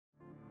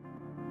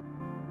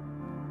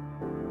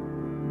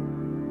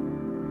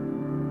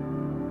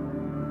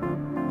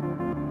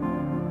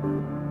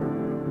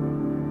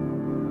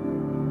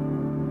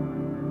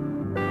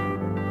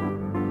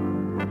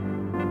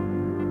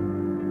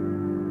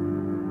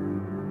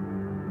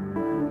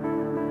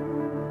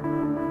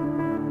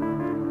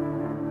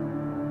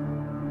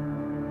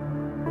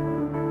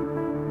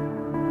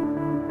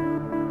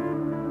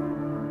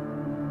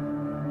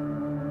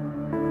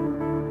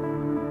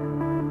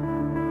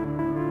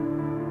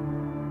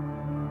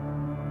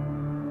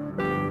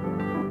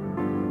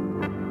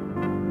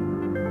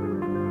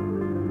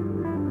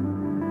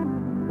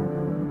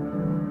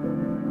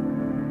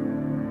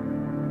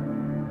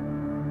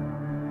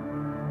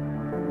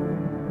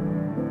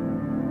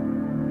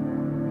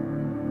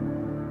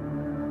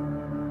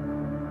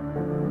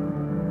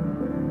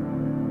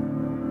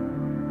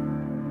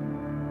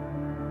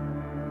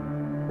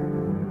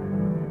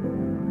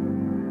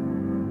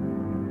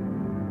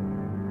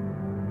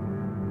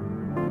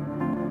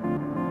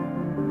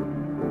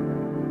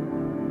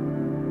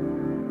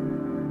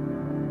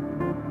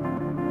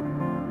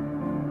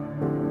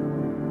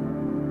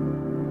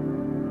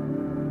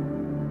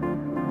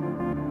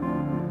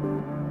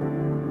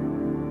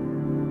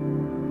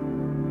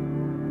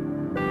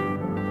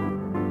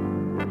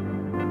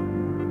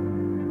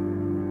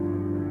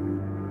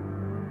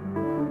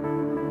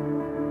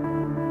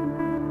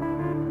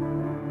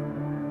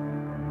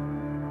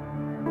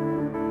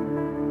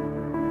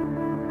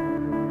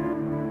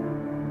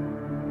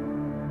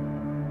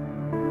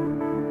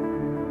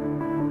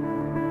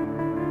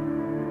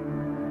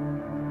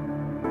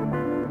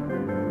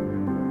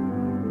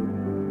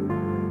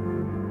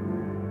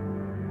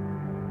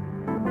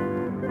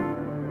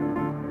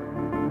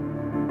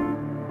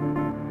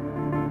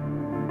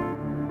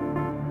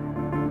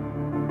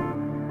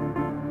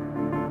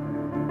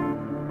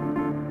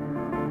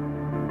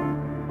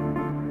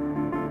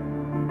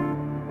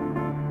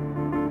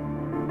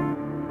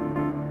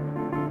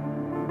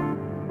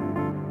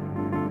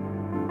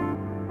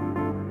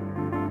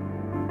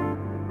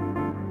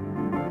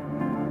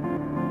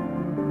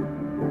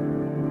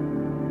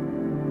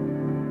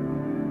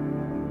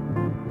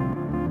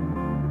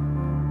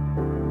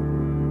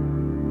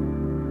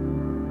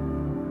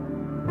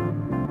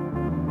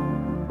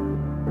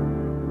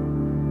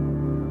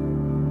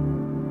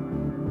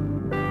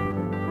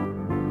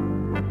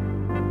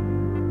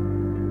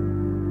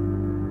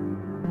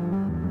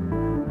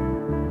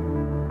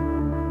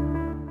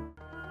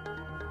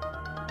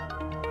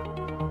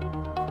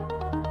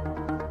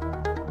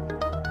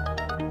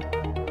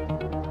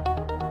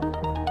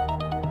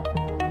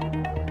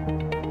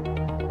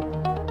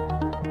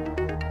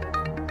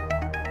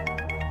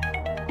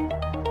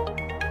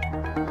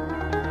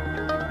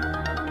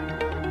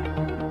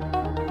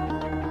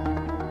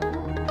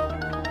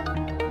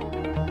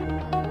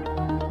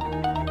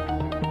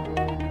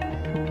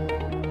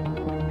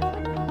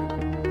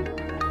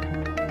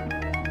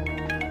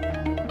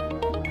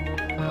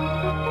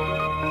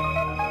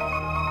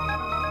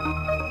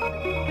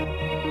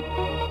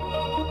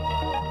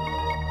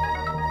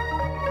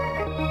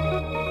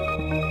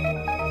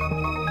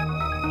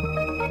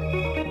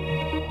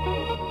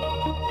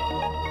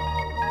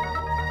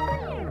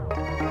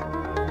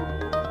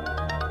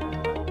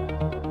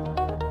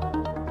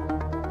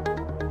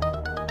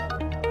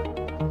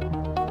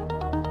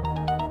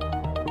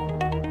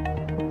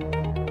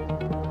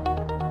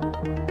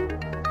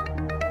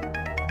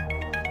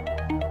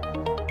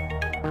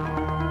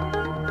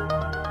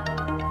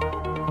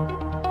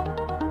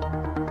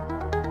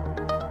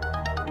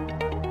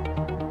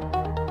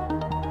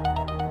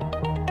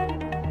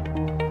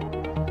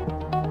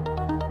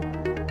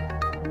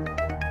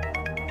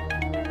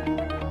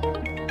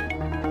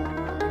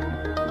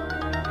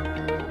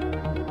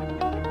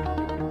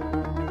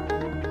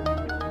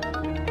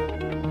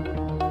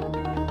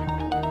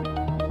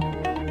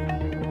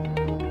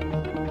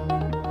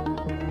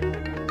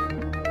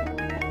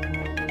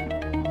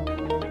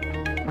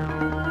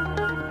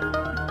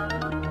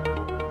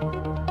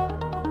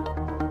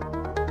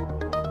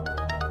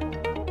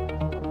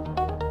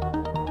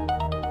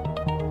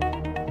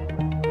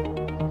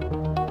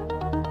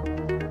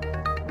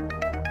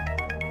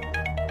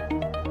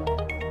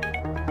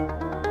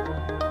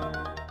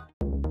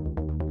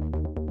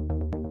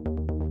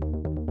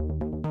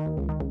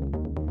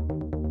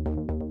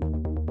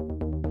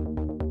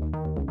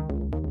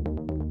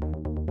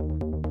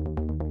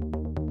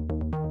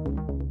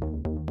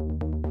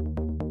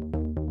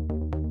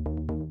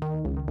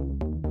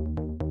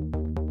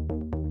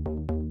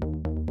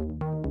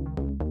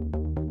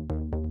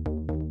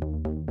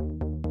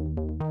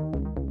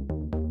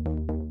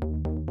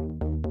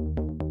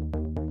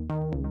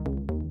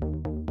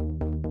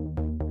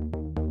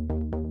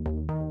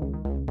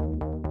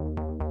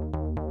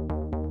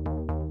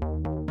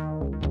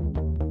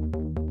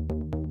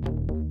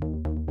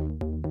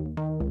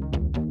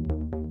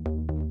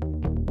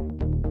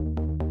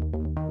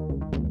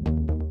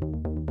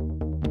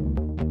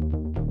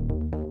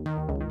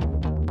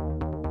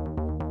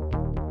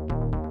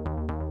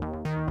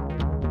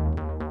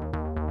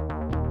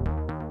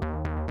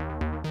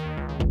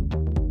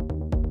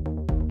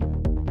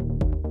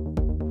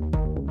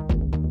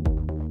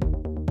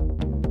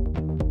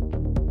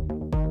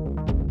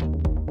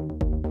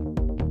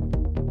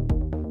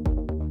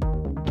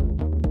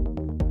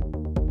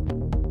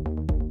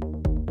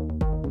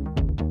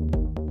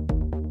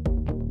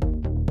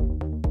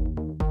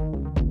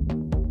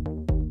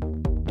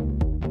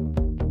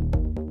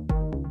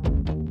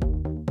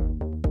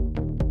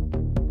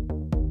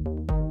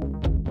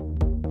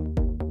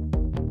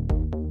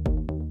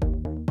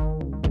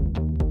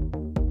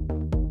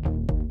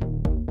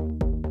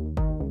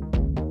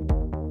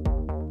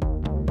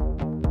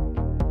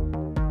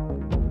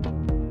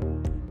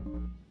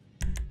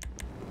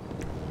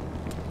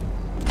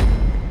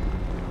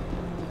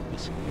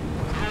guys.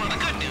 Well,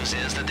 the good news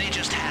is that they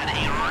just had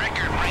a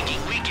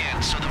record-breaking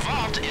weekend, so the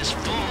vault is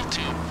full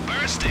to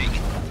bursting.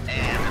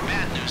 And the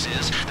bad news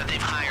is that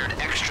they've hired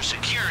extra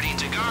security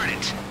to guard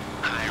it.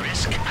 High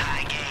risk,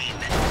 high gain.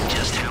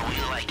 Just how we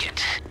like it.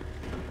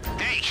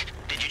 Hey,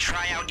 did you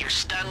try out your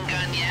stun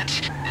gun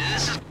yet?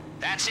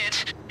 That's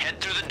it. Head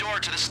through the door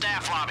to the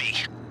staff lobby.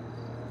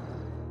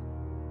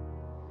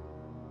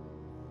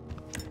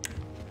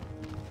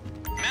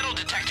 Metal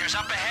detectors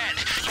up ahead.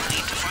 You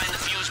need to find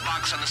the fuse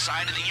box on the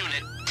side of the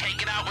unit,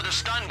 take it out with a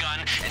stun gun,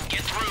 and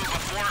get through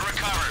before it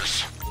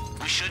recovers.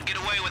 We should get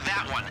away with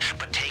that one,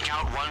 but take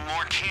out one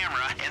more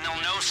camera and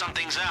they'll know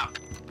something's up.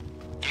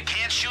 You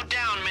can't shoot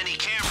down many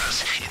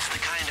cameras. It's the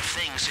kind of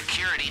thing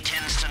security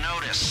tends to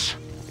notice.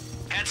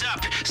 Heads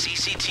up,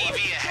 CCTV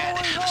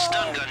ahead. The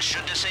stun gun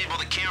should disable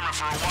the camera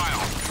for a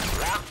while.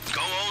 Or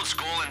go old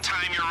school and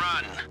time your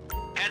run.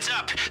 Heads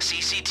up,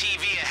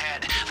 CCTV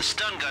ahead. The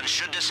stun gun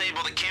should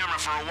disable the camera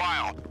for a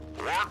while.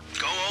 Or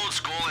go old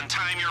school and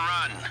time your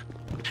run.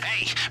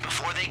 Hey,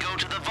 before they go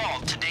to the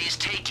vault, today's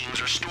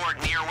takings are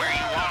stored near where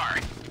you are.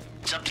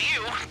 It's up to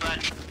you,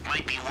 but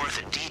might be worth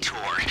a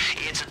detour.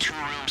 It's a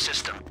two-room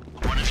system.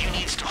 One of you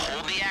needs to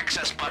hold the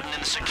access button in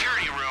the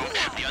security room,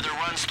 the other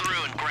runs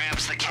through and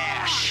grabs the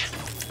cash.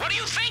 What are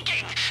you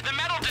thinking? The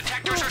metal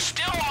detectors are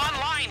still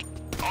online.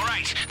 All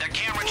right, that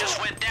camera just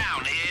went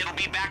down. It'll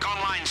be back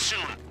online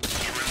soon.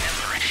 And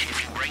remember,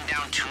 if you bring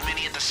down too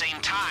many at the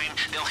same time,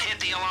 they'll hit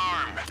the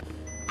alarm.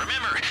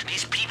 Remember,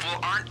 these people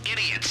aren't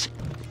idiots.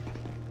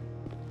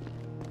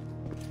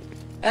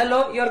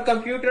 Hello, your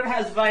computer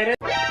has virus.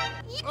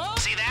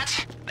 See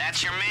that?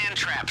 That's your man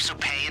trap, so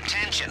pay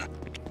attention.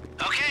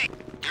 Okay,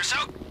 you're so...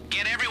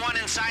 Get everyone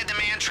inside the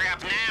man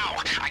trap now.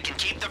 I can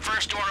keep the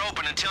first door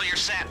open until you're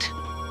set.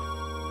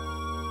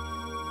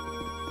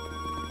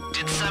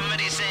 Did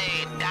somebody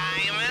say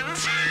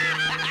diamonds?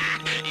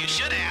 You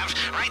should have.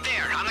 Right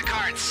there, on the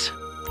carts.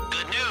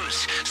 Good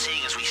news.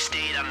 Seeing as we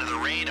stayed under the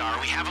radar,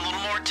 we have a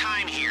little more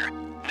time here.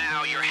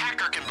 Now, your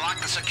hacker can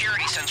block the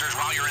security sensors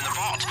while you're in the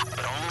vault,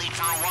 but only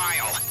for a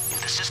while.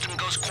 If the system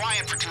goes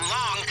quiet for too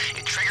long,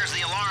 it triggers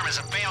the alarm as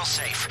a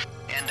failsafe.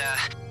 And,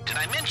 did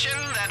I mention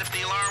that if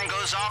the alarm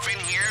goes off in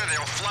here,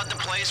 they'll flood the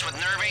place with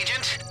nerve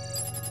agent?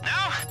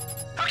 No?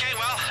 Okay,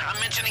 well, I'm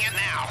mentioning it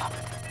now.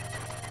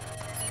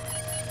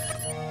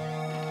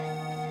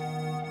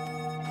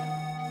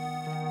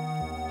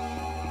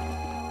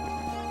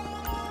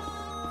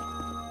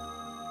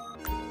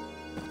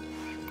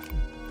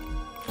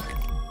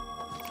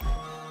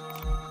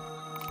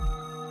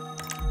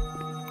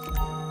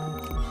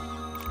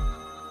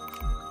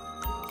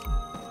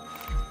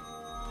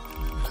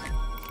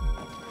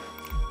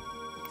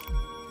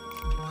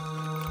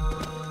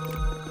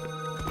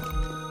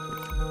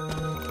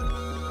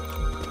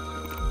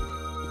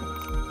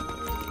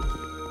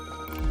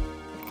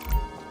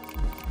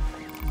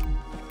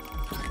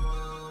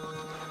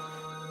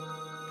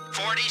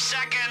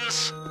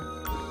 Seconds.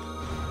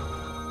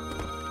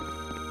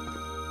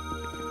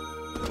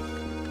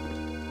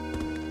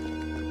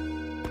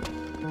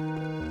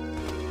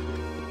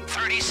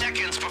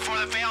 Seconds before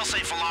the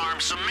failsafe alarm,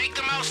 so make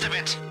the most of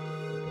it.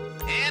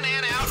 In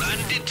and out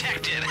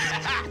undetected.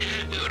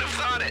 Who'd have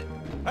thought it?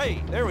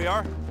 Hey, there we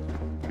are.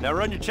 Now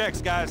run your checks,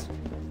 guys.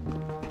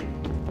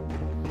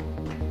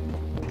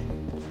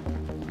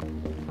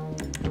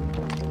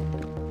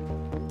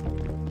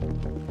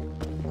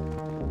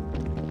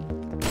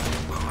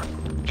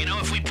 You know,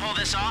 if we pull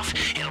this off,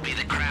 it'll be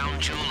the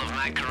crown jewel of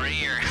my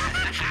career.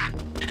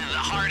 The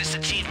hardest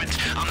achievement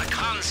on the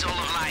console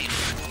of life.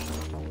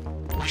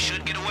 We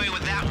should get away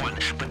with that one,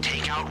 but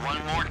take out one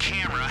more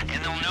camera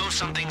and they'll know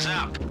something's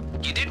up.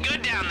 You did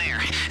good down there.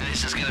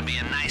 This is gonna be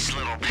a nice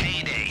little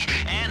payday,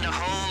 and a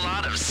whole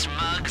lot of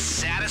smug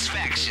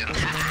satisfaction.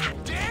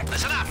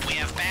 Listen up, we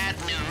have bad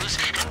news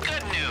and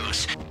good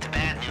news. The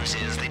bad news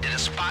is they did a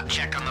spot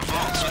check on the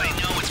vault, so they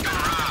know it's been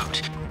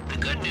robbed. The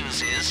good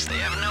news is they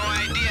have no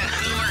idea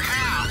who or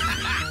how.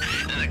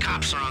 The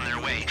cops are on their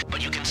way,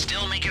 but you can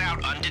still make it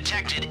out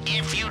undetected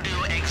if you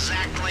do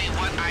exactly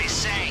what I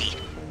say.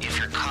 If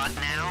you're caught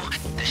now,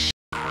 the shit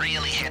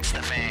really hits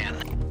the fan.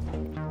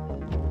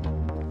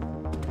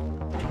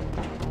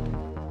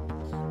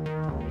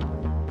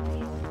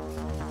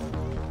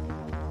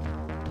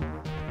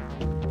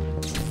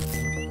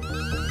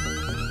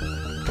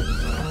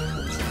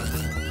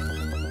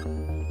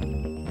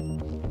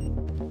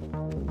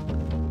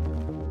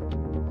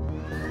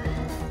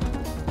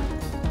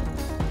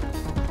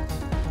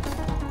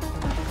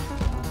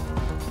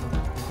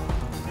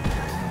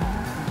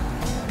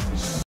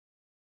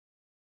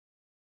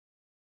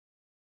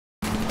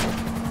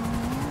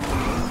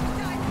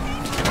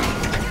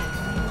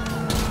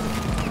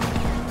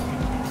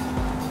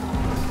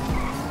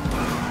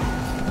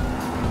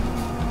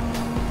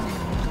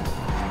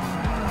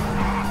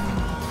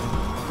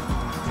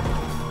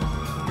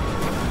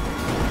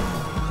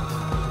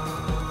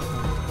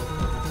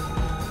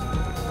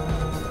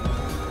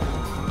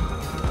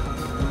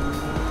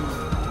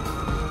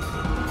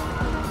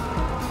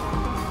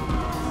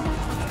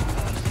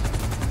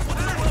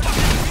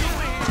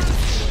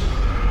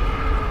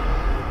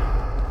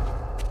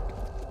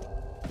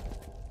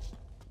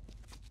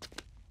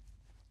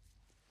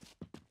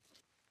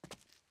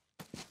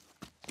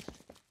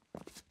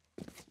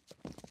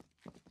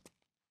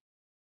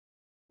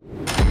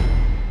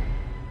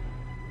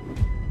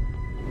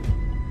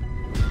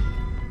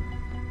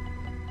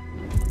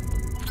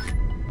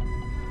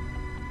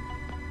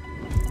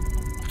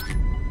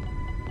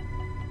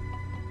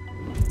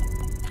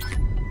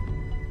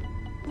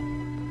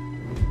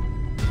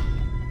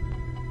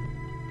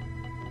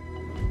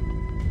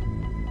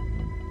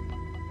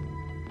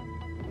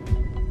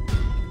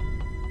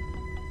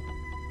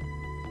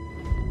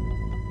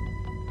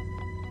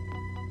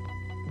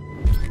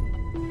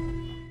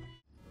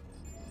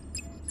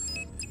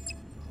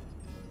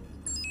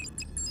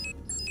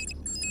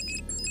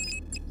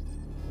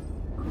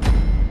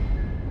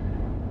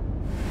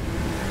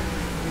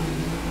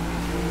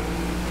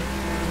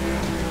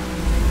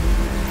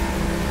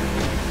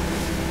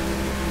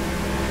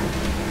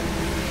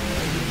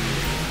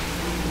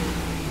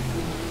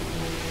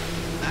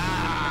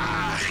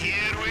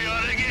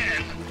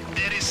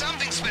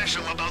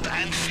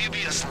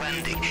 Borderless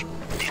landing.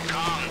 The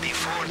calm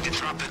before the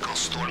tropical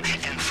storm.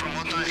 And from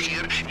what I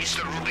hear,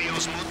 Mr.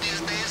 Rubio's mood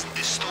these days,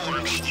 the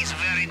storm is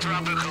very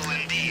tropical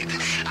indeed.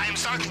 I'm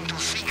starting to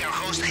think our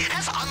host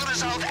has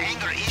unresolved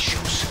anger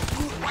issues.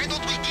 Why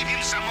don't we give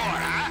him some more,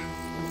 huh?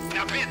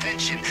 Now pay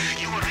attention.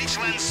 You will reach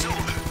land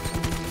soon.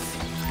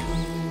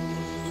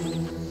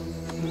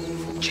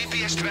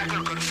 GPS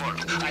tracker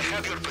confirmed. I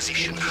have your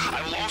position.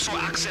 I will also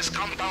access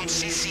compound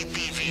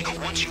CCTV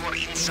once you are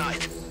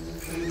inside.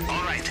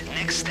 All right,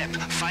 next step.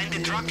 Find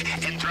the truck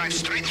and drive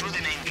straight through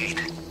the main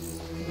gate.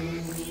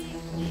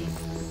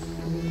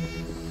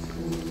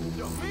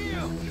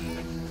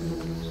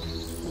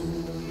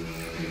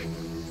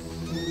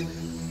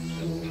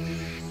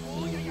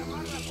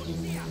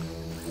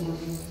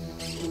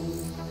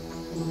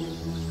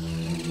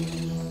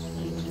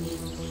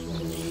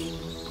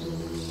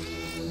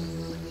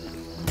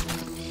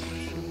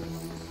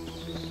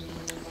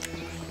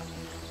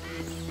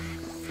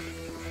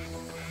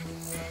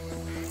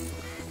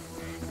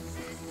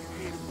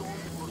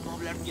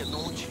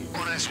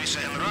 Or as we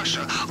say in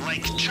Russia,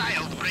 like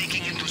child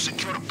breaking into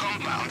secure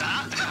compound,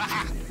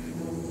 huh?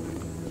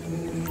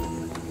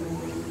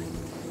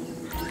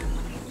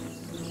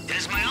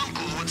 As my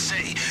uncle would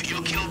say,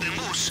 you kill the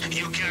moose,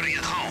 you carry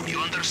it home. You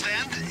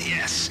understand?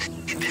 Yes.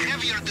 The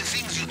heavier the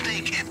things you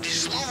take, the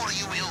slower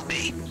you will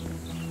be.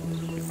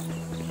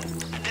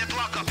 That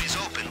lockup is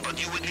open, but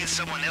you would need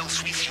someone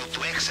else with you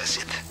to access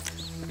it.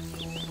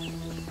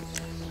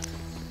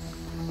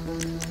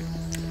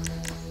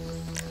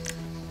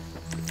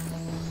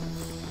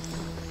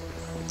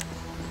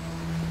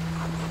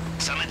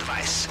 Some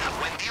advice.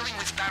 When dealing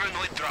with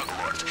paranoid drug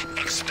lords,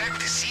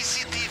 expect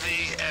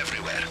CCTV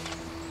everywhere.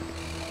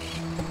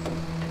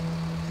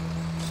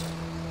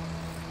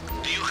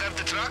 Do you have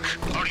the truck?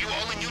 Are you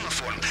all in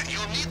uniform?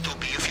 You need to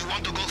be if you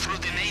want to go through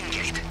the main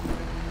gate.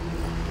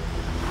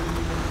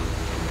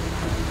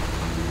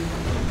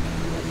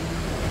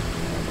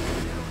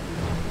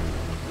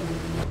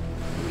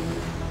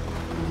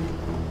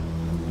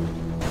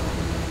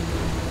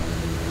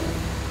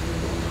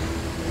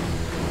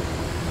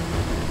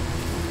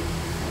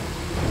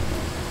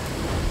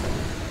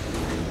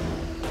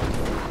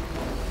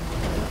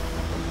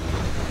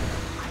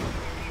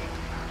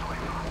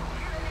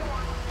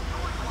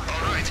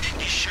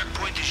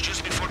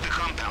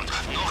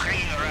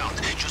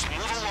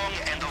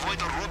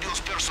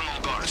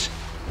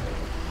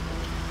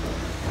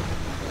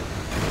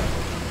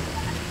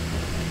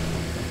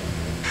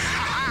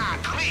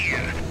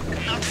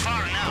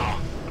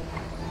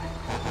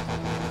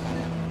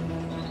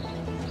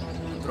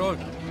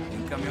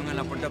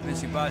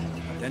 Principal.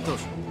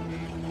 Atentos.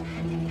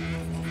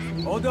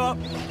 Hold up.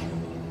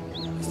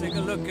 Let's take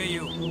a look at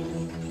you.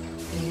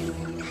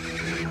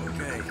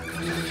 Okay.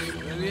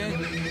 ¿Ve bien?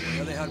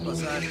 Voy a dejar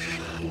pasar.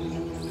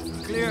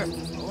 Clear.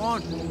 Go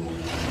on.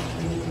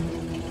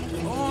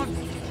 Go on.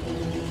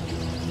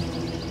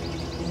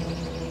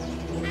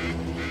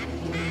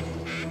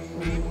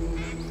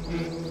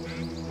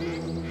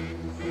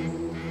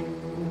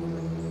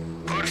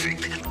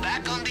 Perfect.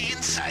 Back on the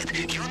inside.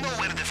 You know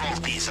where the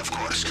vault is, of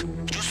course.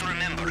 Just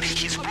remember,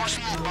 his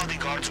personal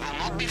bodyguards will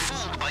not be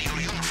fooled by your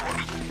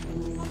uniform.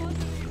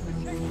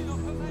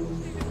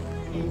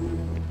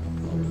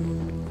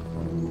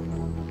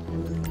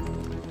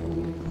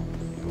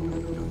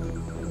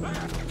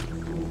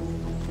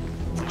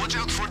 Watch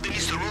out for the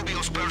Mr.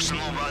 Rubio's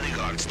personal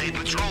bodyguards. They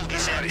patrol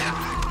this area.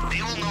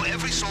 They will know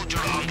every soldier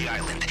on the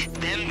island.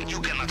 Them you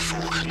cannot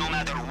fool, no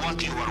matter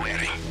what you are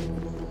wearing.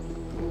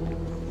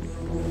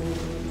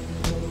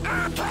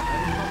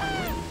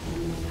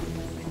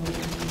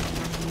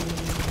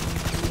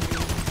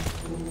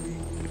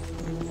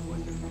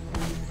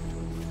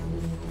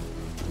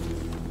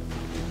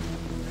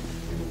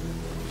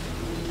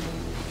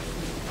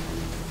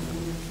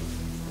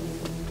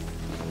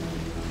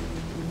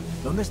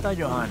 ¿Dónde está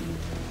Johan?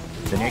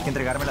 Tenía que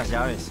entregarme las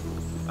llaves.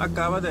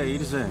 Acaba de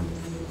irse.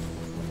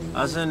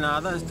 Hace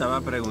nada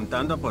estaba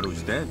preguntando por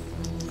usted.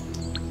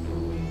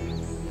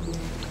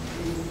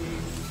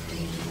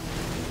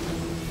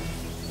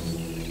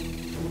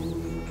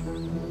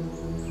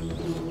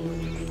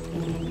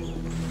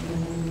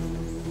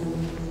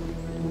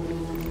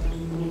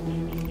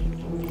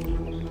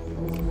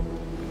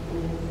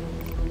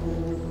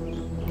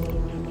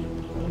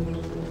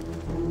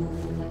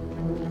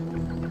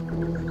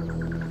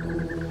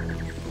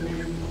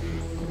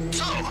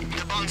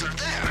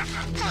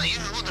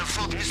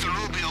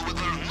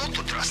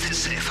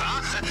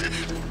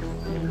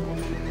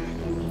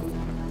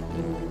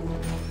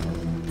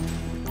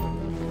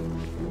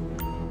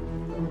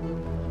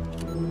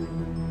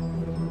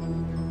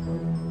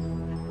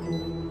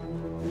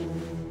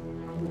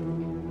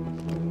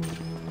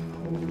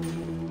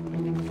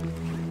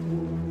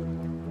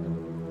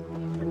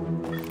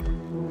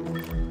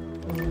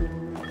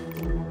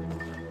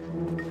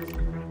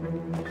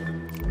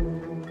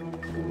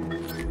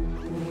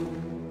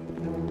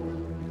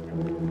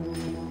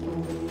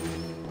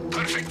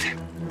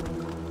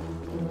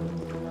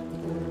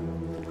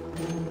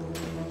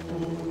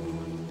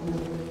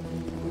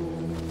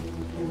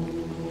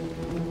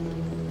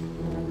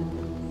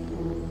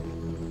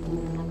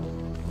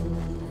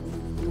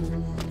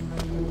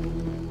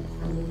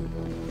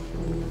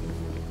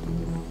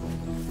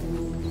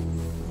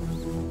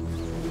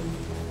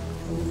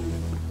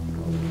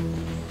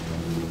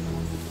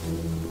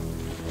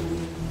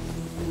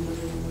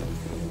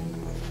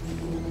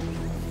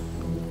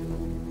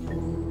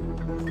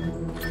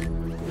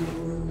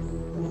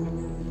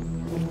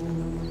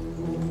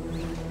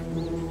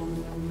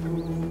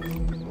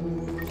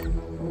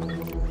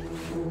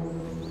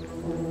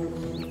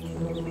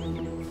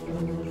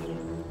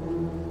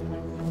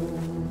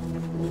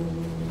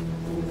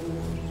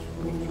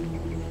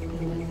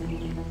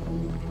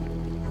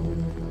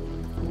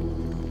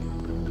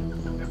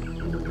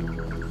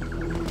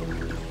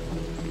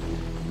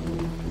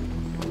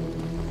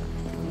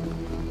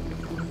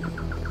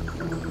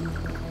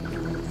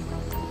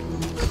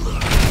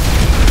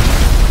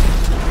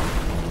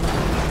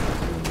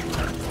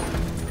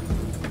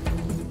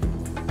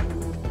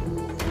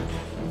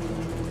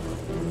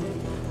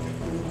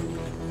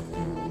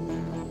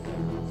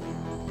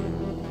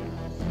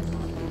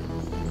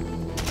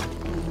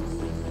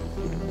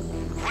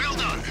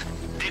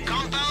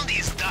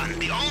 done.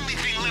 The only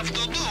thing left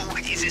to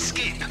do is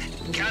escape.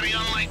 Carry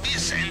on like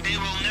this, and they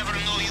will never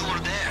know you were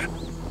there.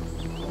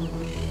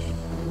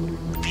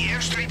 The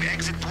airstrip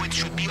exit point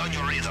should be on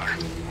your radar.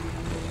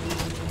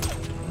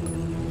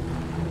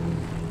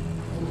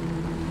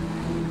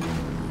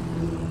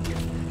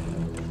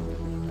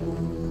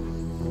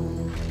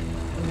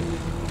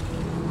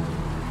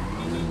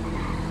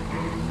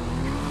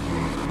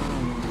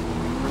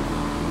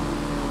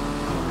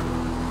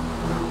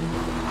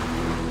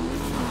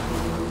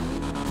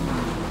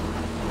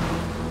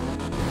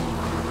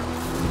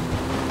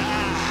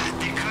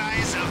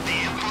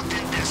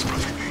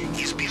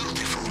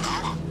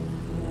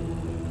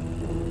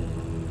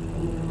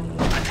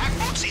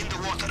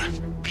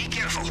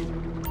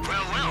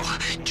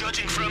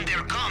 Judging from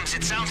their comms,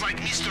 it sounds like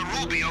Mr.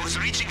 Rubio is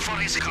reaching for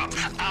his cup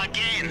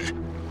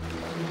again.